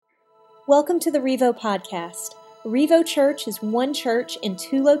Welcome to the Revo Podcast. Revo Church is one church in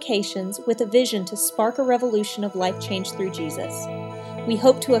two locations with a vision to spark a revolution of life change through Jesus. We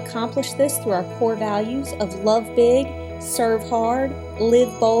hope to accomplish this through our core values of love big, serve hard,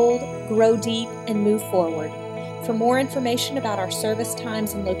 live bold, grow deep, and move forward. For more information about our service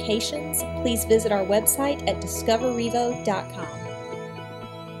times and locations, please visit our website at discoverrevo.com.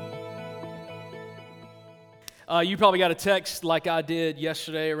 You probably got a text like I did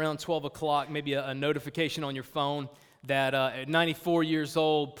yesterday around 12 o'clock, maybe a notification on your phone that at 94 years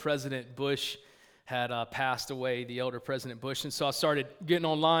old, President Bush had passed away, the elder President Bush. And so I started getting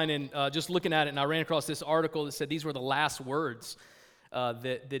online and just looking at it, and I ran across this article that said these were the last words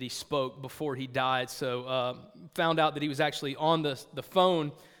that he spoke before he died. So found out that he was actually on the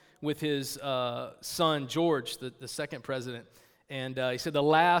phone with his son, George, the second president. And he said the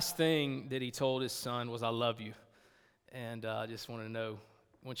last thing that he told his son was, "I love you." And I just want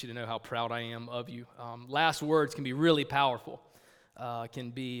you to know how proud I am of you. Last words can be really powerful,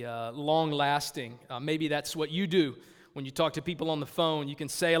 can be long-lasting. Maybe that's what you do when you talk to people on the phone. You can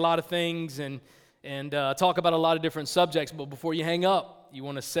say a lot of things and talk about a lot of different subjects, but before you hang up, you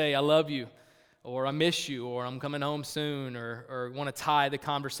want to say, "I love you," or "I miss you," or "I'm coming home soon," or want to tie the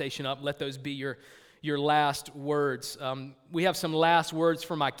conversation up. Let those be your last words. We have some last words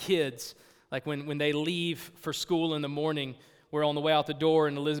for my kids. Like when they leave for school in the morning, we're on the way out the door,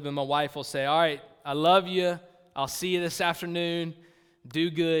 and Elizabeth, my wife, will say, "All right, I love you. I'll see you this afternoon. Do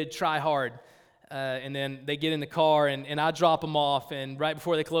good. Try hard." And then they get in the car, and I drop them off. And right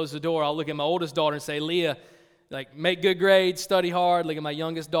before they close the door, I'll look at my oldest daughter and say, "Leah, like, make good grades, study hard." Look at my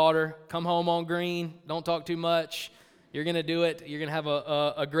youngest daughter, "Come home on green. Don't talk too much. You're going to do it. You're going to have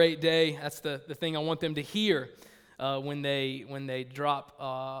a great day." That's the thing I want them to hear when they drop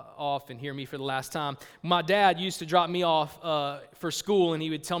off and hear me for the last time. My dad used to drop me off for school, and he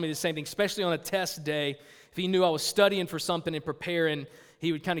would tell me the same thing, especially on a test day. If he knew I was studying for something and preparing,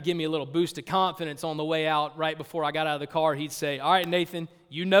 he would kind of give me a little boost of confidence on the way out. Right before I got out of the car, he'd say, "All right, Nathan,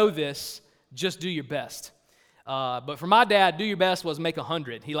 you know this. Just do your best." But for my dad, do your best was make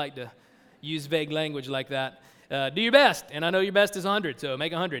 100. He liked to use vague language like that. Do your best, and I know your best is 100, so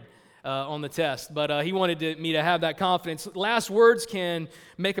make 100 on the test. But he wanted me to have that confidence. Last words can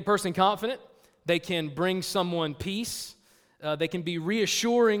make a person confident. They can bring someone peace. They can be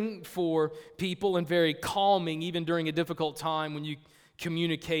reassuring for people and very calming, even during a difficult time. When you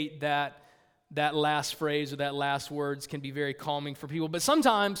communicate that last phrase or that last words can be very calming for people. But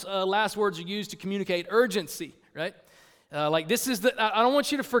sometimes last words are used to communicate urgency, right? Like this is I don't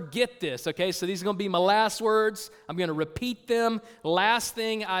want you to forget this, okay? So these are going to be my last words. I'm going to repeat them. Last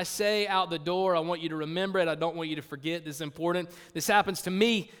thing I say out the door, I want you to remember it. I don't want you to forget. This is important. This happens to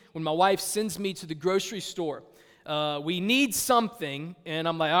me when my wife sends me to the grocery store. We need something, and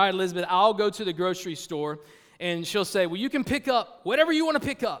I'm like, "All right, Elizabeth, I'll go to the grocery store." And she'll say, "Well, you can pick up whatever you want to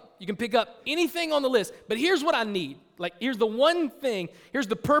pick up. You can pick up anything on the list, but here's what I need. Like, here's the one thing, here's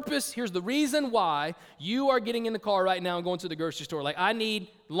the purpose, here's the reason why you are getting in the car right now and going to the grocery store. Like, I need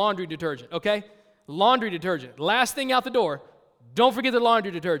laundry detergent, okay? Laundry detergent. Last thing out the door, don't forget the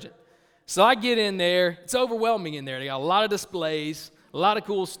laundry detergent." So I get in there. It's overwhelming in there. They got a lot of displays, a lot of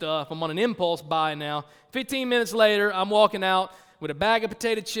cool stuff. I'm on an impulse buy now. 15 minutes later, I'm walking out with a bag of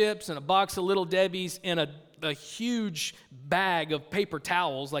potato chips and a box of Little Debbie's and a huge bag of paper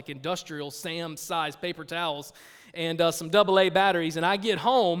towels, like industrial Sam-sized paper towels, and some AA batteries. And I get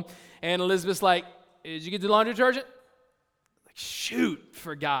home, and Elizabeth's like, "Did you get the laundry detergent?" Like, shoot,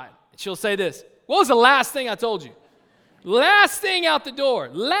 forgot. And she'll say this, "What was the last thing I told you?" Last thing out the door.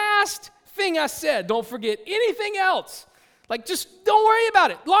 Last thing I said. Don't forget anything else. Like, just don't worry about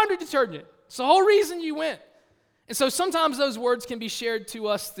it. Laundry detergent. It's the whole reason you went. And so sometimes those words can be shared to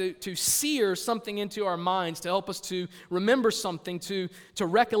us to sear something into our minds, to help us to remember something, to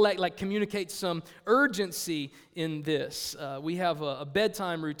recollect, like communicate some urgency in this. We have a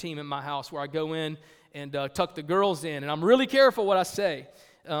bedtime routine in my house where I go in and tuck the girls in, and I'm really careful what I say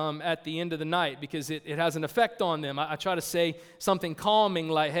at the end of the night because it has an effect on them. I try to say something calming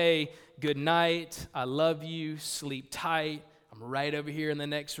like, "Hey, good night, I love you, sleep tight. I'm right over here in the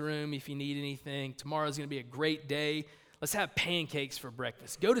next room if you need anything. Tomorrow's going to be a great day. Let's have pancakes for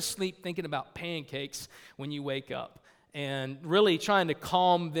breakfast." Go to sleep thinking about pancakes when you wake up, and really trying to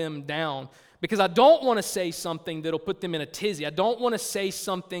calm them down, because I don't want to say something that'll put them in a tizzy. I don't want to say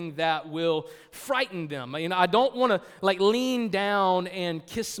something that will frighten them. I don't want to like lean down and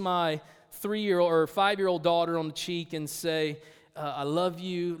kiss my 3-year-old or 5-year-old daughter on the cheek and say, "I love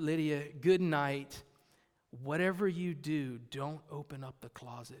you, Lydia. Good night. Whatever you do, don't open up the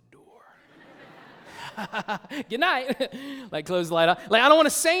closet door." Good night. Like, close the light off. Like, I don't want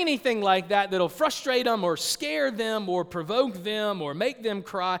to say anything like that that'll frustrate them or scare them or provoke them or make them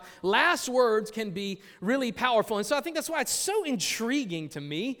cry. Last words can be really powerful. And so I think that's why it's so intriguing to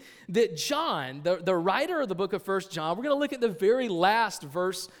me that John, the writer of the book of 1 John, we're going to look at the very last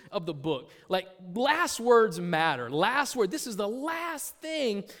verse of the book. Like, last words matter. Last word. This is the last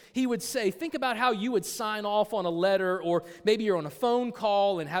thing he would say. Think about how you would sign off on a letter, or maybe you're on a phone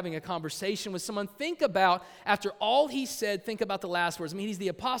call and having a conversation with someone. Think about, after all he said, think about the last words. I mean, he's the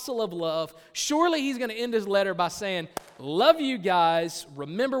apostle of love. Surely he's going to end his letter by saying, love you guys.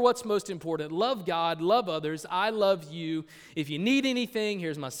 Remember what's most important. Love God. Love others. I love you. If you need anything,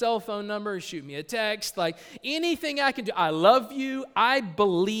 here's my cell phone number. Shoot me a text. Like, anything I can do. I love you. I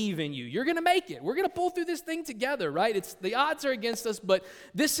believe in you. You're going to make it. We're going to pull through this thing together, right? The odds are against us, but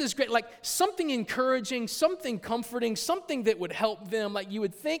this is great. Like, something encouraging, something comforting, something that would help them. Like, you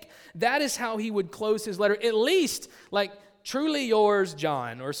would think that is how he would close his letter. At least, like, truly yours,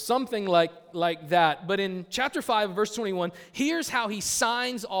 John, or something like that. But in chapter 5, verse 21, here's how he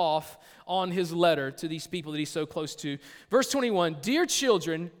signs off on his letter to these people that he's so close to. Verse 21, dear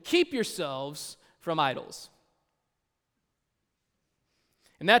children, keep yourselves from idols.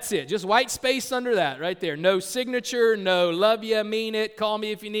 And that's it. Just white space under that right there. No signature, no love you, mean it, call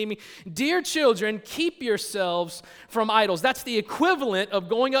me if you need me. Dear children, keep yourselves from idols. That's the equivalent of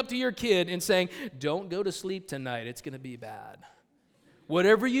going up to your kid and saying, don't go to sleep tonight. It's going to be bad.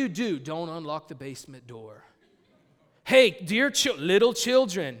 Whatever you do, don't unlock the basement door. Hey, dear little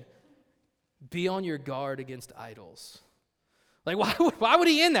children, be on your guard against idols. Like, why would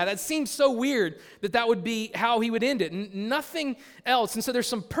he end that? That seems so weird that would be how he would end it. Nothing else. And so there's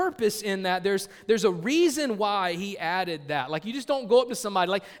some purpose in that. There's a reason why he added that. Like, you just don't go up to somebody.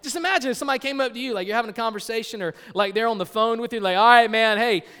 Like, just imagine if somebody came up to you, like you're having a conversation, or like they're on the phone with you, like, all right, man,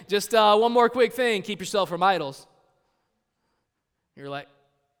 hey, just one more quick thing. Keep yourself from idols. You're like,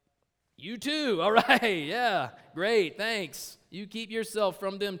 you too. All right, yeah, great, thanks. You keep yourself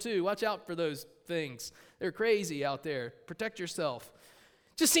from them too. Watch out for those things. They're crazy out there. Protect yourself.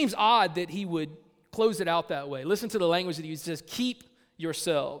 Just seems odd that he would close it out that way. Listen to the language that he uses. It says, keep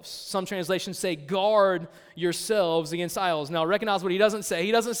yourselves. Some translations say, guard yourselves against idols. Now, recognize what he doesn't say.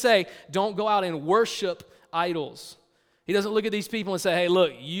 He doesn't say, don't go out and worship idols. He doesn't look at these people and say, hey,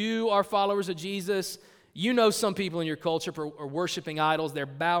 look, you are followers of Jesus. You know some people in your culture are worshiping idols. They're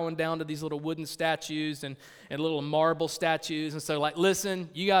bowing down to these little wooden statues and little marble statues. And so, like, listen,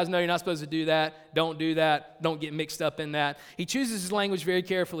 you guys know you're not supposed to do that. Don't do that. Don't get mixed up in that. He chooses his language very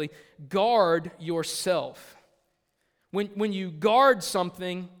carefully. Guard yourself. When you guard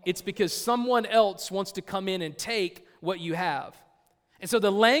something, it's because someone else wants to come in and take what you have. And so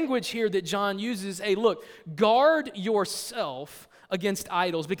the language here that John uses, hey, look, guard yourself against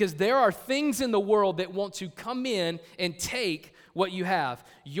idols, because there are things in the world that want to come in and take what you have.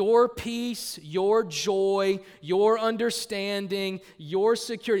 Your peace, your joy, your understanding, your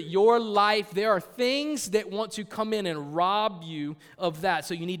security, your life. There are things that want to come in and rob you of that.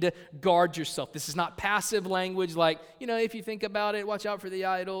 So you need to guard yourself. This is not passive language like, if you think about it, watch out for the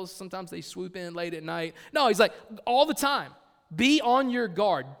idols. Sometimes they swoop in late at night. No, he's like, all the time. Be on your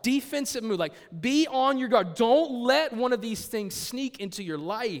guard. Defensive move. Like, be on your guard. Don't let one of these things sneak into your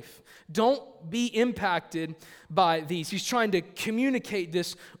life. Don't be impacted by these. He's trying to communicate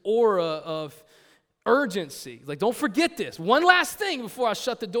this aura of urgency. Like, don't forget this. One last thing before I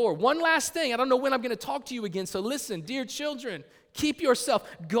shut the door. One last thing. I don't know when I'm going to talk to you again. So listen, dear children, keep yourself.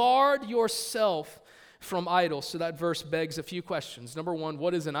 Guard yourself from idols. So that verse begs a few questions. Number one,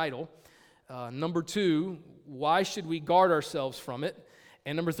 what is an idol? Number two, why should we guard ourselves from it?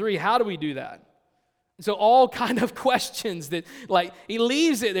 And number three, how do we do that? So all kind of questions that, like, he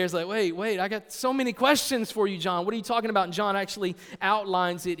leaves it. There's like, wait, I got so many questions for you, John. What are you talking about? And John actually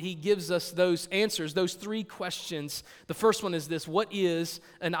outlines it. He gives us those answers, those three questions. The first one is this: what is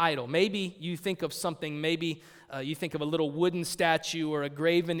an idol? Maybe you think of something, maybe you think of a little wooden statue or a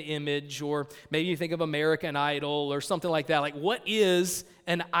graven image, or maybe you think of American Idol or something like that. Like, what is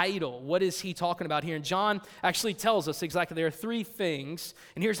an idol? What is he talking about here? And John actually tells us exactly there are three things,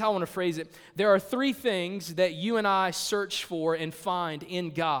 and here's how I want to phrase it. There are three things that you and I search for and find in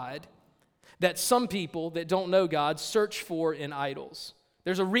God that some people that don't know God search for in idols.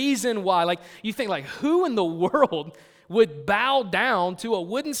 There's a reason why. Like, you think, like, who in the world would bow down to a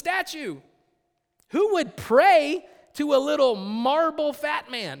wooden statue? Who would pray to a little marble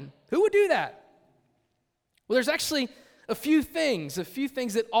fat man? Who would do that? Well, there's actually a few things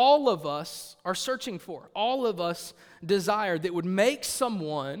that all of us are searching for, all of us desire, that would make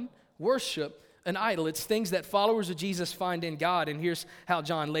someone worship an idol. It's things that followers of Jesus find in God, and here's how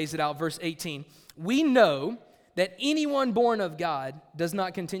John lays it out. Verse 18, we know that anyone born of God does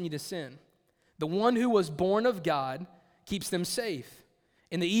not continue to sin. The one who was born of God keeps them safe,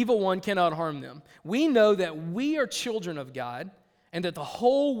 and the evil one cannot harm them. We know that we are children of God and that the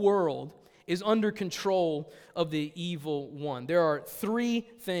whole world is under control of the evil one. There are three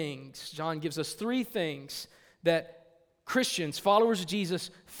things. John gives us three things that Christians, followers of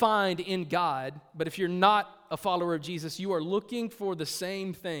Jesus, find in God. But if you're not a follower of Jesus, you are looking for the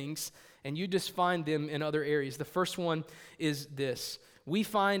same things, and you just find them in other areas. The first one is this: we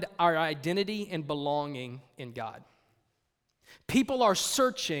find our identity and belonging in God. People are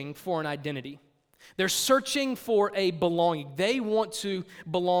searching for an identity. They're searching for a belonging. They want to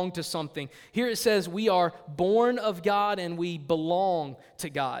belong to something. Here it says we are born of God and we belong to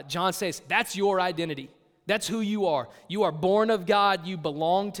God. John says that's your identity. That's who you are. You are born of God. You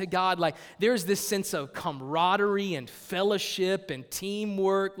belong to God. Like, there's this sense of camaraderie and fellowship and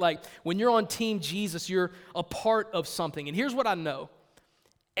teamwork. Like, when you're on Team Jesus, you're a part of something. And here's what I know.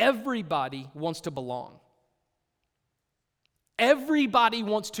 Everybody wants to belong. Everybody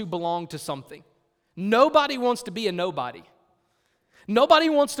wants to belong to something. Nobody wants to be a nobody. Nobody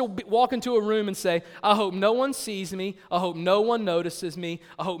wants to walk into a room and say, I hope no one sees me. I hope no one notices me.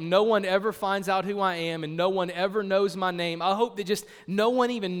 I hope no one ever finds out who I am and no one ever knows my name. I hope that just no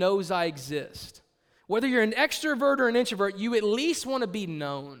one even knows I exist. Whether you're an extrovert or an introvert, you at least want to be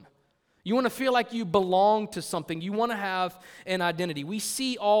known. You want to feel like you belong to something. You want to have an identity. We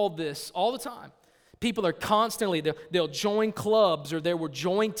see all this all the time. People are constantly, they'll join clubs or they will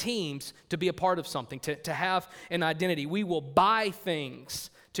join teams to be a part of something, to have an identity. We will buy things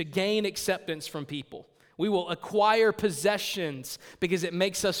to gain acceptance from people. We will acquire possessions because it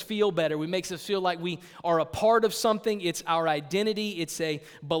makes us feel better. It makes us feel like we are a part of something. It's our identity. It's a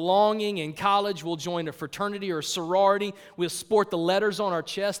belonging. In college, we'll join a fraternity or a sorority. We'll sport the letters on our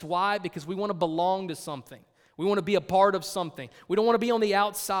chest. Why? Because we want to belong to something. We want to be a part of something. We don't want to be on the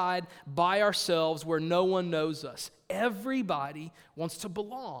outside by ourselves where no one knows us. Everybody wants to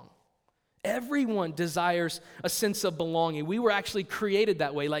belong. Everyone desires a sense of belonging. We were actually created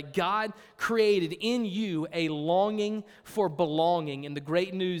that way. Like, God created in you a longing for belonging. And the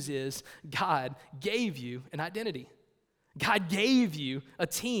great news is God gave you an identity. God gave you a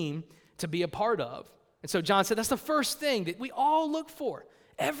team to be a part of. And so John said that's the first thing that we all look for.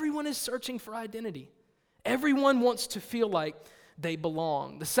 Everyone is searching for identity. Everyone wants to feel like they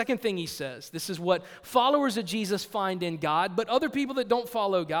belong. The second thing he says, this is what followers of Jesus find in God, but other people that don't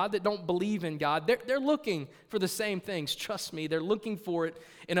follow God, that don't believe in God, they're looking for the same things. Trust me, they're looking for it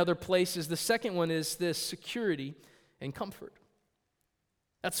in other places. The second one is this: security and comfort.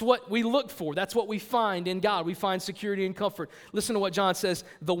 That's what we look for. That's what we find in God. We find security and comfort. Listen to what John says.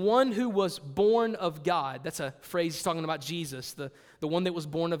 The one who was born of God, that's a phrase he's talking about Jesus, the one that was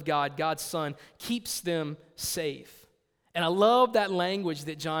born of God, God's Son, keeps them safe. And I love that language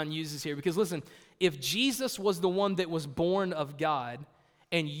that John uses here because, listen, if Jesus was the one that was born of God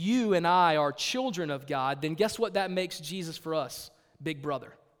and you and I are children of God, then guess what that makes Jesus for us? Big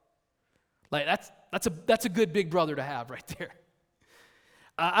brother. Like, that's a good big brother to have right there.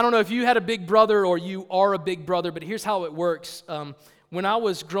 I don't know if you had a big brother or you are a big brother, but here's how it works. When I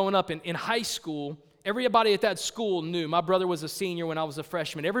was growing up in high school, everybody at that school knew. My brother was a senior when I was a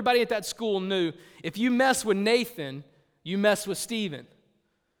freshman. Everybody at that school knew if you mess with Nathan, you mess with Stephen.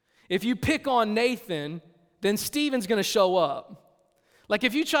 If you pick on Nathan, then Stephen's going to show up. Like,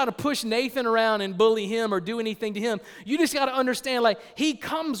 if you try to push Nathan around and bully him or do anything to him, you just got to understand, like, he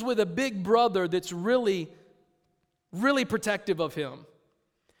comes with a big brother that's really, really protective of him.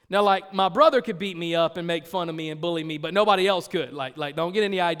 Now, like, my brother could beat me up and make fun of me and bully me, but nobody else could. Like, don't get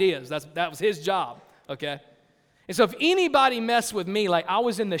any ideas. That was his job, okay? And so if anybody messed with me, like, I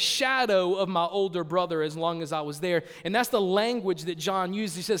was in the shadow of my older brother as long as I was there. And that's the language that John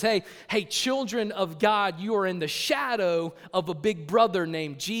uses. He says, hey, children of God, you are in the shadow of a big brother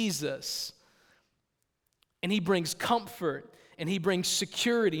named Jesus. And he brings comfort and he brings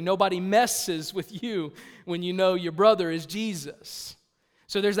security. Nobody messes with you when you know your brother is Jesus.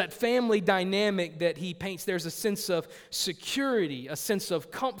 So there's that family dynamic that he paints. There's a sense of security, a sense of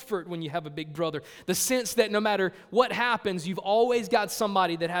comfort when you have a big brother. The sense that no matter what happens, you've always got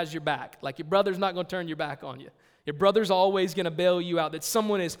somebody that has your back. Like, your brother's not going to turn your back on you. Your brother's always going to bail you out, that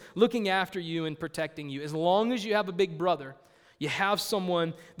someone is looking after you and protecting you. As long as you have a big brother, you have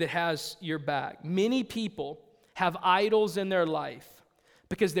someone that has your back. Many people have idols in their life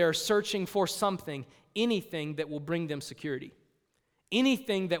because they're searching for something, anything that will bring them security.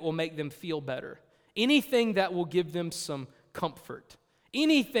 Anything that will make them feel better. Anything that will give them some comfort.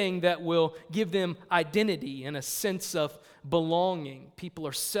 Anything that will give them identity and a sense of belonging. People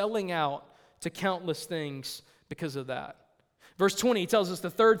are selling out to countless things because of that. Verse 20 tells us the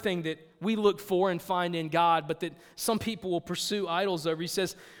third thing that we look for and find in God, but that some people will pursue idols over. He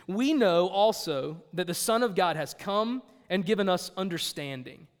says, we know also that the Son of God has come and given us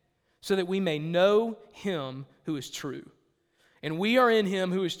understanding, so that we may know him who is true. And we are in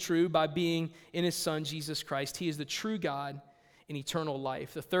him who is true by being in his Son, Jesus Christ. He is the true God and eternal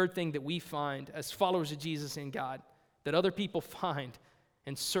life. The third thing that we find as followers of Jesus in God, that other people find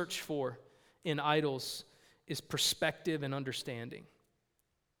and search for in idols, is perspective and understanding.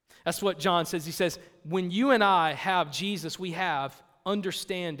 That's what John says. He says, when you and I have Jesus, we have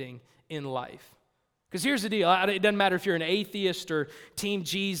understanding in life. Because here's the deal. It doesn't matter if you're an atheist or Team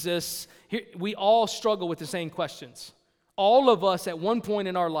Jesus. We all struggle with the same questions. All of us at one point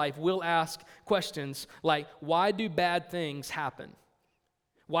in our life will ask questions like, why do bad things happen?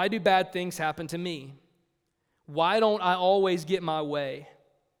 Why do bad things happen to me? Why don't I always get my way?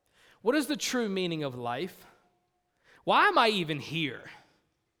 What is the true meaning of life? Why am I even here?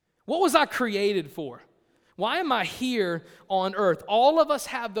 What was I created for? Why am I here on earth? All of us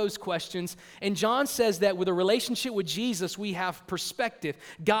have those questions, and John says that with a relationship with Jesus, we have perspective.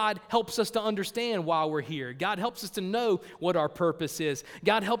 God helps us to understand why we're here. God helps us to know what our purpose is.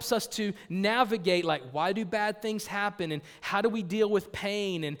 God helps us to navigate, like, why do bad things happen, and how do we deal with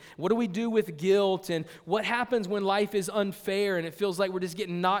pain, and what do we do with guilt, and what happens when life is unfair and it feels like we're just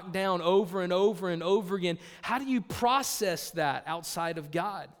getting knocked down over and over and over again. How do you process that outside of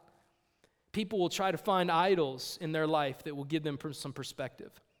God? People will try to find idols in their life that will give them some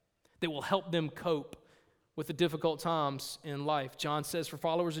perspective, that will help them cope with the difficult times in life. John says for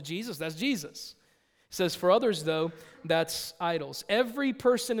followers of Jesus, that's Jesus. He says for others, though, that's idols. Every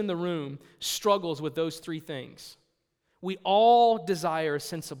person in the room struggles with those three things. We all desire a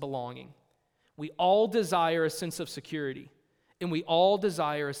sense of belonging. We all desire a sense of security. And we all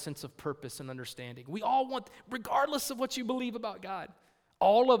desire a sense of purpose and understanding. We all want, regardless of what you believe about God,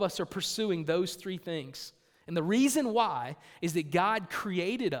 all of us are pursuing those three things. And the reason why is that God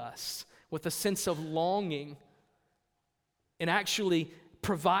created us with a sense of longing and actually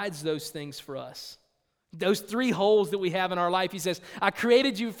provides those things for us. Those three holes that we have in our life, he says, I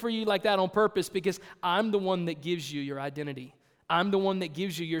created you for you like that on purpose because I'm the one that gives you your identity. I'm the one that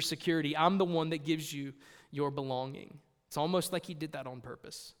gives you your security. I'm the one that gives you your belonging. It's almost like he did that on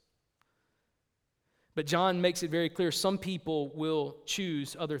purpose. But John makes it very clear, some people will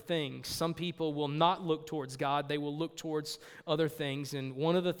choose other things. Some people will not look towards God. They will look towards other things. And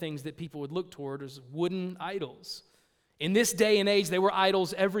one of the things that people would look toward is wooden idols. In this day and age, there were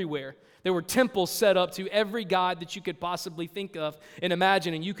idols everywhere. There were temples set up to every god that you could possibly think of and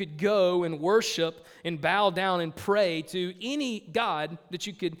imagine. And you could go and worship and bow down and pray to any god that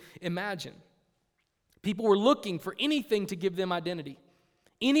you could imagine. People were looking for anything to give them identity,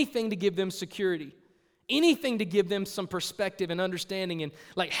 anything to give them security, anything to give them some perspective and understanding and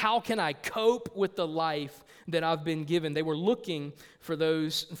like, how can I cope with the life that I've been given? They were looking for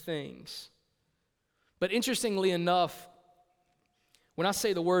those things. But interestingly enough, when I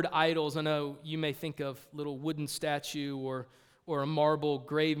say the word idols, I know you may think of little wooden statue or a marble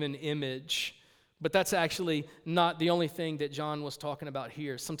graven image, but that's actually not the only thing that John was talking about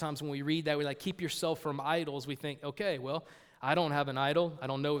here. Sometimes when we read that, we're like, keep yourself from idols. We think, okay, well, I don't have an idol. I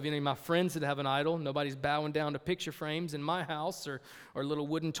don't know of any of my friends that have an idol. Nobody's bowing down to picture frames in my house or little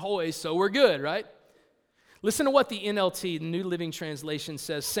wooden toys, so we're good, right? Listen to what the NLT, the New Living Translation,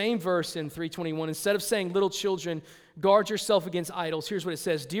 says. Same verse in 321. Instead of saying, little children, guard yourself against idols, here's what it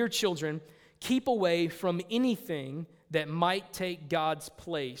says. Dear children, keep away from anything that might take God's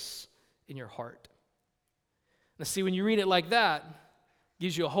place in your heart. Now see, when you read it like that, it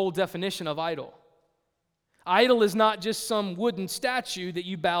gives you a whole definition of idol. Idol is not just some wooden statue that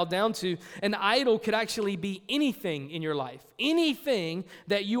you bow down to. An idol could actually be anything in your life. Anything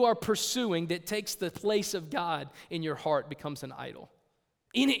that you are pursuing that takes the place of God in your heart becomes an idol.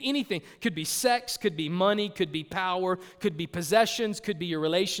 Anything. Could be sex, could be money, could be power, could be possessions, could be your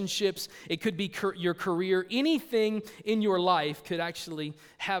relationships, it could be your career. Anything in your life could actually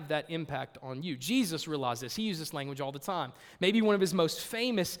have that impact on you. Jesus realized this. He used this language all the time. Maybe one of his most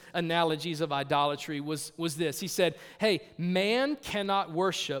famous analogies of idolatry was this. He said, hey, man cannot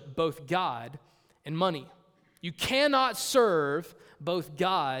worship both God and money. You cannot serve both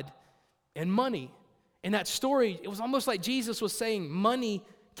God and money. In that story, it was almost like Jesus was saying money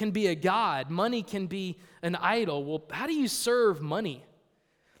can be a god. Money can be an idol. Well, how do you serve money?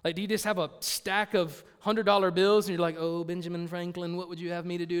 Like, do you just have a stack of $100 bills and you're like, oh, Benjamin Franklin, what would you have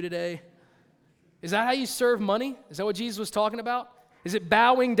me to do today? Is that how you serve money? Is that what Jesus was talking about? Is it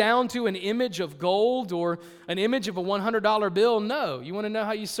bowing down to an image of gold or an image of a $100 bill? No. You want to know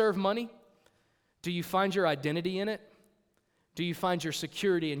how you serve money? Do you find your identity in it? Do you find your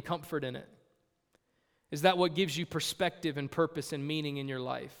security and comfort in it? Is that what gives you perspective and purpose and meaning in your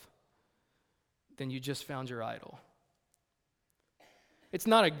life? Then you just found your idol. It's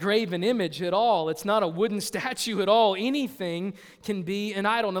not a graven image at all. It's not a wooden statue at all. Anything can be an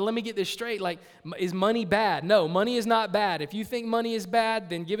idol. Now, let me get this straight. Like, is money bad? No, money is not bad. If you think money is bad,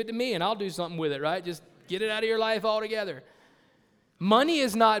 then give it to me and I'll do something with it, right? Just get it out of your life altogether. Money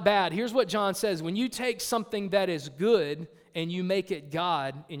is not bad. Here's what John says. When you take something that is good and you make it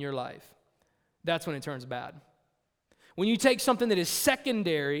God in your life, that's when it turns bad. When you take something that is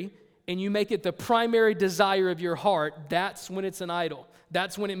secondary and you make it the primary desire of your heart, that's when it's an idol.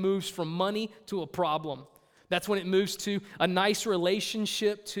 That's when it moves from money to a problem. That's when it moves to a nice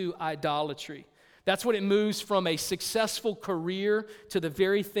relationship to idolatry. That's when it moves from a successful career to the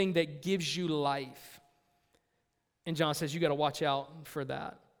very thing that gives you life. And John says you got to watch out for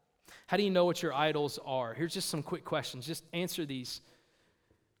that. How do you know what your idols are? Here's just some quick questions. Just answer these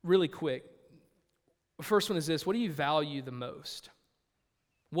really quick. The first one is this: what do you value the most?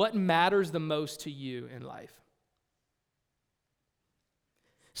 What matters the most to you in life?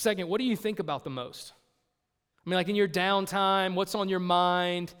 Second, what do you think about the most? I mean, like in your downtime, what's on your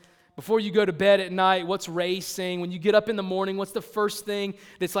mind? Before you go to bed at night, what's racing? When you get up in the morning, what's the first thing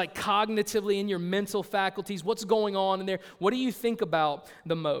that's like cognitively in your mental faculties? What's going on in there? What do you think about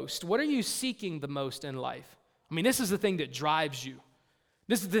the most? What are you seeking the most in life? I mean, this is the thing that drives you.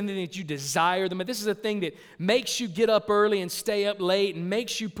 This is the thing that you desire the most. This is the thing that makes you get up early and stay up late and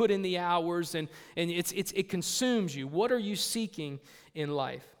makes you put in the hours and it consumes you. What are you seeking in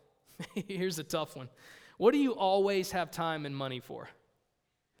life? Here's a tough one. What do you always have time and money for?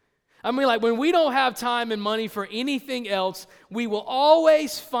 I mean, like when we don't have time and money for anything else, we will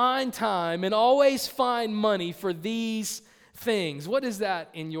always find time and always find money for these things. What is that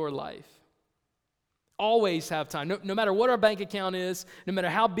in your life? Always have time. No matter what our bank account is, no matter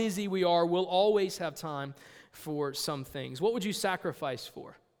how busy we are, we'll always have time for some things. What would you sacrifice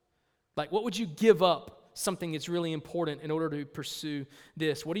for? Like, what would you give up? Something that's really important in order to pursue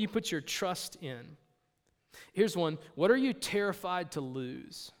this. What do you put your trust in? Here's one. What are you terrified to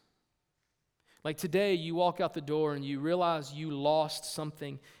lose? Like today, you walk out the door and you realize you lost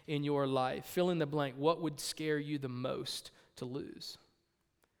something in your life. Fill in the blank. What would scare you the most to lose?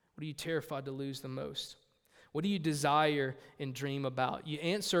 What are you terrified to lose the most? What do you desire and dream about? You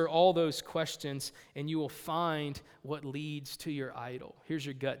answer all those questions and you will find what leads to your idol. Here's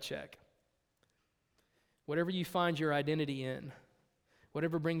your gut check. Whatever you find your identity in,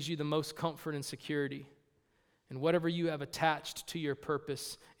 whatever brings you the most comfort and security, and whatever you have attached to your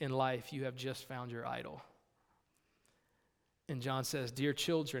purpose in life, you have just found your idol. And John says, dear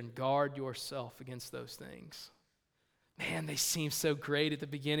children, guard yourself against those things. Man, they seem so great at the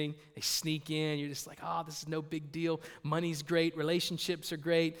beginning. They sneak in. You're just like, oh, this is no big deal. Money's great. Relationships are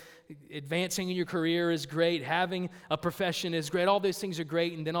great. Advancing in your career is great. Having a profession is great. All those things are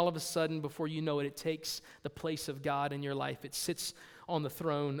great. And then all of a sudden, before you know it, it takes the place of God in your life. It sits on the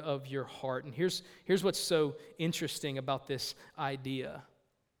throne of your heart. And here's what's so interesting about this idea.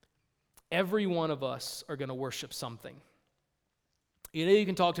 Every one of us are going to worship something. You know, you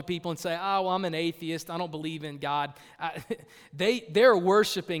can talk to people and say, oh, well, I'm an atheist. I don't believe in God. They're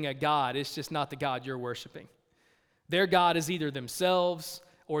worshiping a God. It's just not the God you're worshiping. Their God is either themselves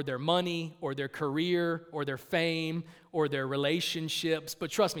or their money or their career or their fame or their relationships. But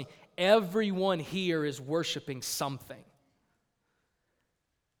trust me, everyone here is worshiping something.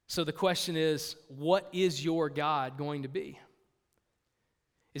 So the question is, what is your God going to be?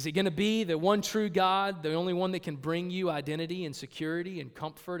 Is it going to be the one true God, the only one that can bring you identity and security and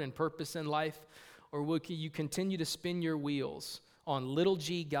comfort and purpose in life? Or will you continue to spin your wheels on little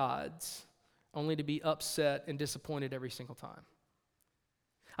g gods only to be upset and disappointed every single time?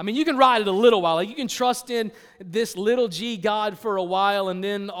 I mean, you can ride it a little while. Like you can trust in this little g God for a while, and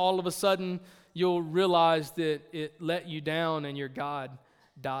then all of a sudden you'll realize that it let you down and your God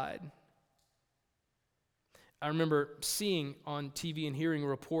died. I remember seeing on TV and hearing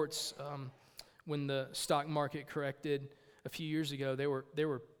reports when the stock market corrected a few years ago. There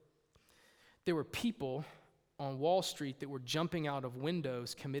were people on Wall Street that were jumping out of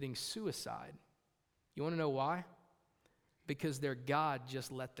windows committing suicide. You want to know why? Because their God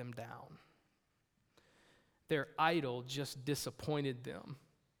just let them down. Their idol just disappointed them,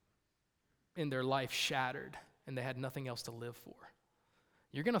 and their life shattered, and they had nothing else to live for.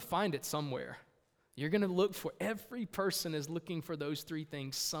 You're going to find it somewhere. You're going to look for, every person is looking for those three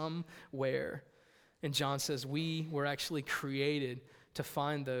things somewhere. And John says we were actually created to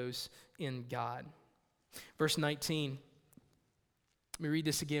find those in God. Verse 19, Let me read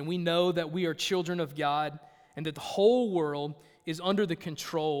this again. We know that we are children of God and that the whole world is under the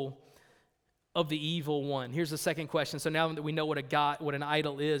control of the evil one. Here's the second question. So now that we know what an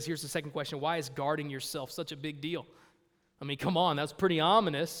idol is, here's the second question. Why is guarding yourself such a big deal? I mean, come on, that's pretty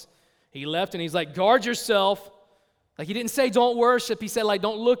ominous. He left and he's like, guard yourself. Like, he didn't say don't worship. He said, like,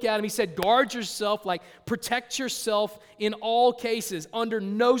 don't look at him. He said, guard yourself, like, protect yourself in all cases. Under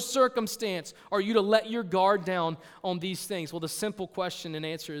no circumstance are you to let your guard down on these things. Well, the simple question and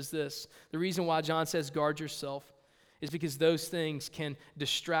answer is this. The reason why John says guard yourself is because those things can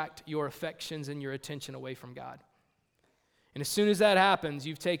distract your affections and your attention away from God. And as soon as that happens,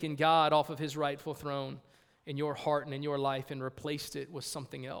 you've taken God off of his rightful throne in your heart and in your life and replaced it with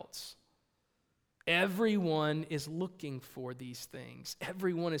something else. Everyone is looking for these things.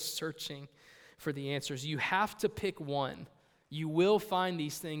 Everyone is searching for the answers. You have to pick one. You will find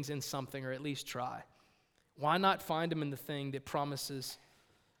these things in something, or at least try. Why not find them in the thing that promises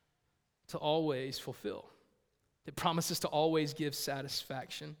to always fulfill, that promises to always give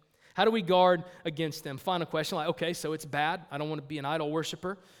satisfaction? How do we guard against them? Final question, like, okay, so it's bad. I don't want to be an idol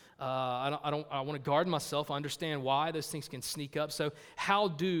worshiper. I want to guard myself. I understand why those things can sneak up. So how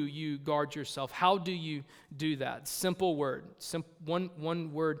do you guard yourself? How do you do that? Simple word,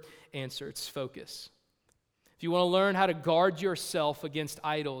 one word answer. It's focus. If you want to learn how to guard yourself against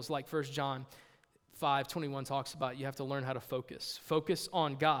idols, like 1 John 5:21 talks about, you have to learn how to focus. Focus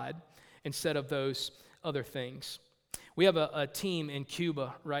on God instead of those other things. We have a team in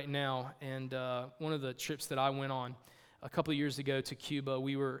Cuba right now, and one of the trips that I went on a couple of years ago to Cuba,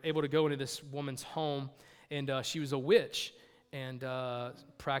 we were able to go into this woman's home, and she was a witch and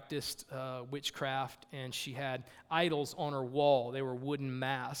practiced witchcraft, and she had idols on her wall. They were wooden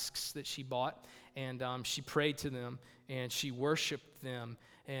masks that she bought, and she prayed to them, and she worshiped them,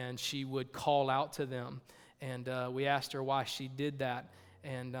 and she would call out to them. And we asked her why she did that,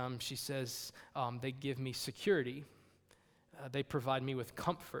 and she says, they give me security. They provide me with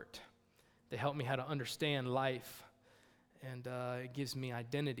comfort. They help me how to understand life. And it gives me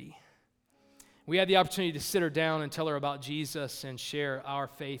identity. We had the opportunity to sit her down and tell her about Jesus and share our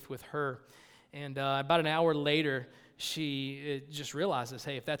faith with her. And about an hour later, she just realizes,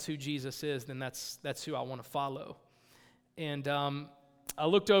 hey, if that's who Jesus is, then that's who I want to follow. And I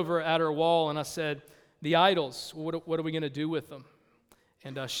looked over at her wall and I said, the idols, what are we going to do with them?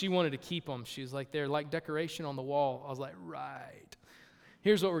 And she wanted to keep them. She's like, they're like decoration on the wall. I was like, right.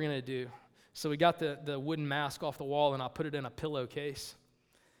 Here's what we're going to do. So we got the wooden mask off the wall, and I put it in a pillowcase.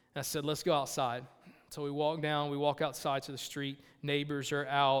 And I said, let's go outside. So we walk outside to the street. Neighbors are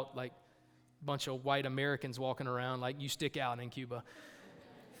out, like a bunch of white Americans walking around, like you stick out in Cuba.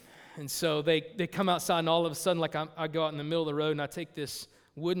 And so they come outside, and all of a sudden, like I go out in the middle of the road, and I take this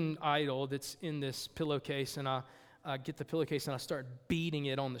wooden idol that's in this pillowcase, and I get the pillowcase, and I start beating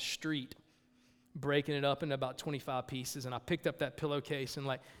it on the street, breaking it up into about 25 pieces. And I picked up that pillowcase, and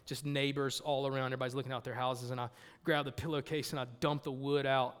like just neighbors all around, everybody's looking out their houses, and I grab the pillowcase and I dump the wood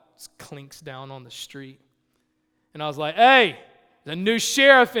out. It clinks down on the street. And I was like, hey, there's a new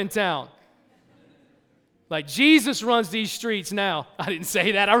sheriff in town. Like, Jesus runs these streets now. I didn't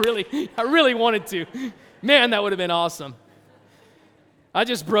say that. I really wanted to. Man, that would have been awesome. I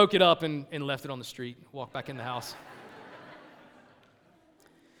just broke it up and left it on the street, walked back in the house.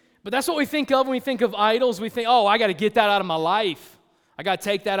 But that's what we think of when we think of idols. We think, oh, I got to get that out of my life. I got to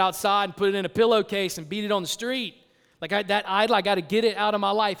take that outside and put it in a pillowcase and beat it on the street. Like that idol, I got to get it out of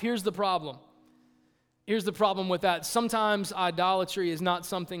my life. Here's the problem. Here's the problem with that. Sometimes idolatry is not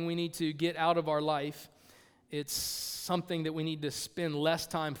something we need to get out of our life. It's something that we need to spend less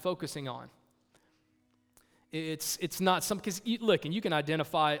time focusing on. It's not something, because look, and you can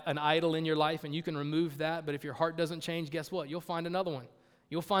identify an idol in your life and you can remove that, but if your heart doesn't change, guess what? You'll find another one.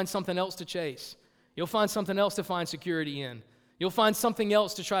 You'll find something else to chase. You'll find something else to find security in. You'll find something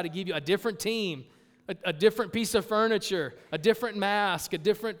else to try to give you a different team, a different piece of furniture, a different mask, a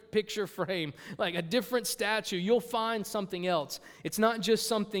different picture frame, like a different statue. You'll find something else. It's not just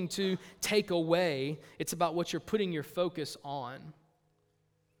something to take away. It's about what you're putting your focus on.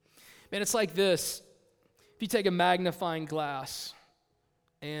 Man, it's like this. If you take a magnifying glass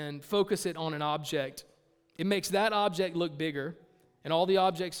and focus it on an object, it makes that object look bigger, and all the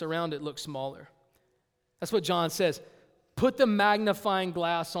objects around it look smaller. That's what John says. Put the magnifying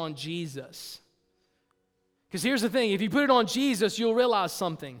glass on Jesus. Because here's the thing, if you put it on Jesus, you'll realize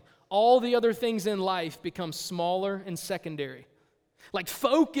something. All the other things in life become smaller and secondary. Like,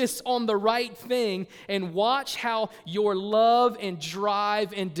 focus on the right thing and watch how your love and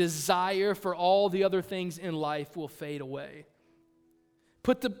drive and desire for all the other things in life will fade away.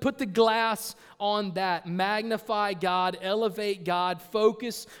 Put the glass on that. Magnify God, elevate God,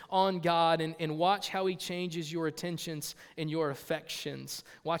 focus on God, and watch how He changes your attentions and your affections.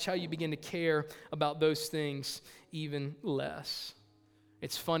 Watch how you begin to care about those things even less.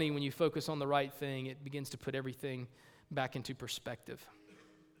 It's funny when you focus on the right thing, it begins to put everything back into perspective.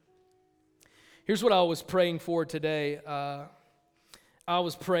 Here's what I was praying for today. I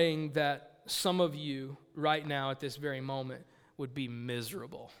was praying that some of you right now at this very moment would be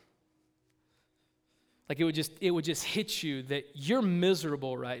miserable. Like it would just hit you that you're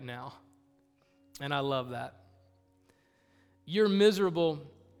miserable right now. And I love that. You're miserable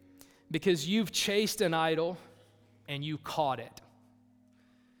because you've chased an idol and you caught it.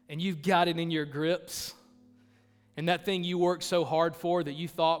 And you've got it in your grips. And that thing you worked so hard for that you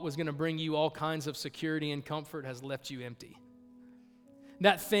thought was going to bring you all kinds of security and comfort has left you empty.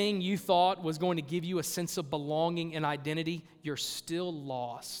 That thing you thought was going to give you a sense of belonging and identity, you're still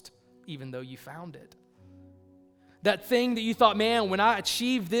lost, even though you found it. That thing that you thought, man, when I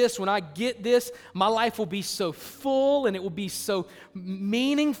achieve this, when I get this, my life will be so full and it will be so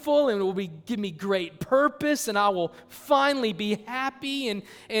meaningful and it will give me great purpose and I will finally be happy.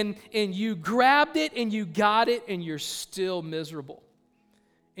 And you grabbed it and you got it and you're still miserable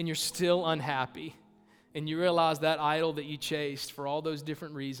and you're still unhappy. And you realize that idol that you chased for all those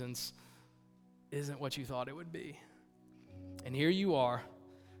different reasons isn't what you thought it would be. And here you are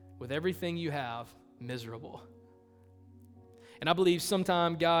with everything you have, miserable. And I believe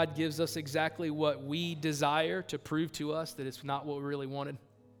sometimes God gives us exactly what we desire to prove to us that it's not what we really wanted,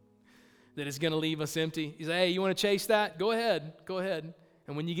 that it's going to leave us empty. He says, hey, you want to chase that? Go ahead.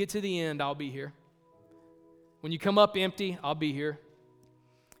 And when you get to the end, I'll be here. When you come up empty, I'll be here.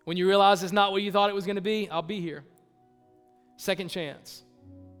 When you realize it's not what you thought it was going to be, I'll be here. Second chance.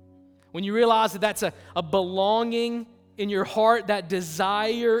 When you realize that that's a belonging in your heart, that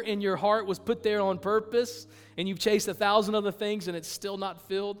desire in your heart was put there on purpose, and you've chased 1,000 other things and it's still not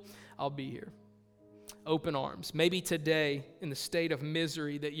filled, I'll be here. Open arms. Maybe today, in the state of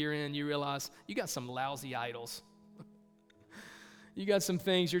misery that you're in, you realize you got some lousy idols. You got some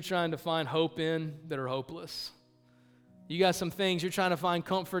things you're trying to find hope in that are hopeless. You got some things you're trying to find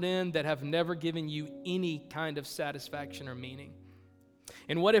comfort in that have never given you any kind of satisfaction or meaning.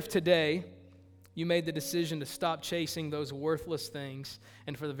 And what if today you made the decision to stop chasing those worthless things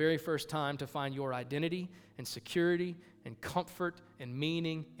and for the very first time to find your identity and security and comfort and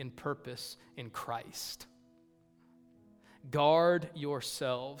meaning and purpose in Christ? Guard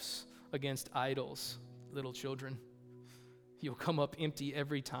yourselves against idols, little children. You'll come up empty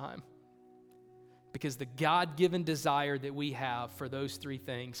every time. Because the God-given desire that we have for those three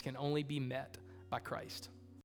things can only be met by Christ.